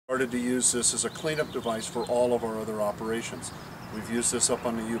Started to use this as a cleanup device for all of our other operations. We've used this up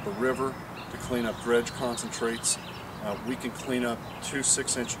on the Yuba River to clean up dredge concentrates. We can clean up 2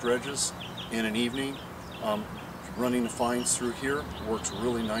 6-inch dredges in an evening. Running the fines through here works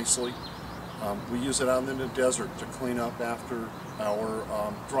really nicely. We use it out in the desert to clean up after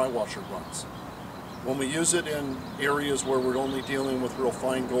our dry washer runs. When we use it in areas where we're only dealing with real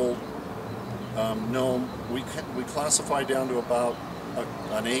fine gold, Nome, we classify down to about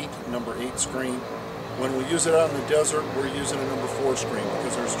an number 8 screen. When we use it out in the desert, we're using a number 4 screen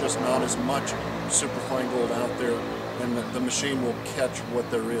because there's just not as much superfine gold out there, and the machine will catch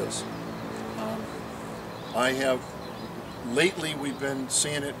what there is. Lately we've been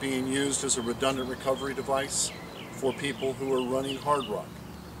seeing it being used as a redundant recovery device for people who are running hard rock.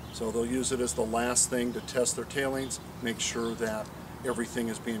 So they'll use it as the last thing to test their tailings, make sure that everything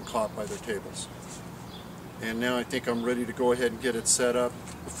is being caught by their tables. And now I think I'm ready to go ahead and get it set up.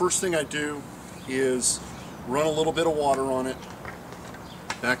 The first thing I do is run a little bit of water on it,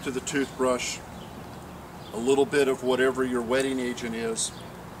 back to the toothbrush, a little bit of whatever your wetting agent is,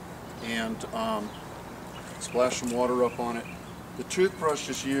 and splash some water up on it. The toothbrush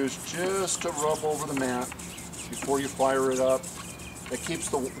is used just to rub over the mat before you fire it up. It keeps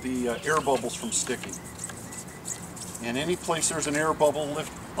the air bubbles from sticking. And any place there's an air bubble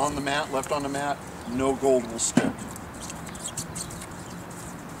left on the mat, no gold will stick.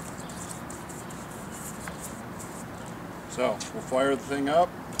 So we'll fire the thing up.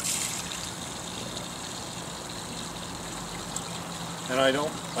 And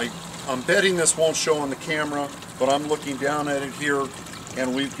I'm betting this won't show on the camera, but I'm looking down at it here,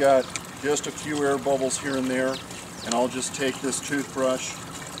 and we've got just a few air bubbles here and there. And I'll just take this toothbrush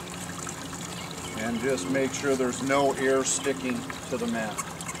and just make sure there's no air sticking to the mat.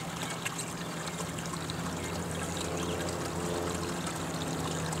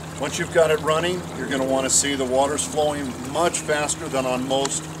 Once you've got it running, you're going to want to see the water's flowing much faster than on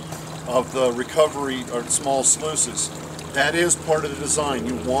most of the recovery or small sluices. That is part of the design.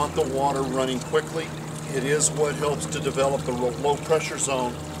 You want the water running quickly. It is what helps to develop the low pressure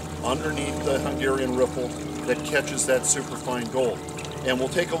zone underneath the Hungarian riffle that catches that superfine gold. And we'll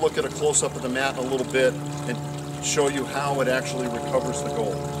take a look at a close-up of the mat in a little bit and show you how it actually recovers the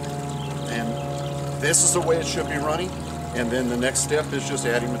gold. And this is the way it should be running, and then the next step is just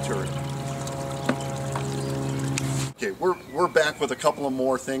adding material. Okay, we're back with a couple of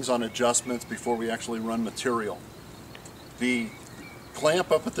more things on adjustments before we actually run material. The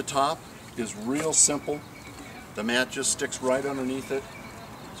clamp up at the top is real simple. The mat just sticks right underneath it.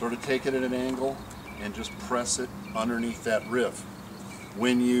 Sort of take it at an angle and just press it underneath that riv.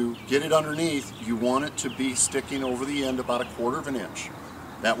 When you get it underneath, you want it to be sticking over the end about 1/4 of an inch.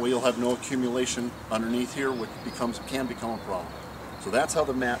 That way you'll have no accumulation underneath here, which can become a problem. So that's how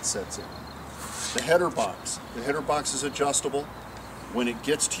the mat sets in. The header box. The header box is adjustable. When it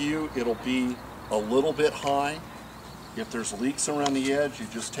gets to you, it'll be a little bit high. If there's leaks around the edge, you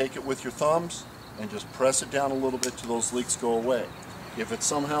just take it with your thumbs and just press it down a little bit till those leaks go away. If it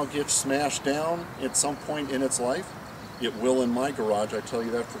somehow gets smashed down at some point in its life, it will in my garage, I tell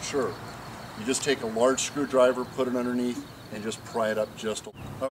you that for sure. You just take a large screwdriver, put it underneath, and just pry it up just a little.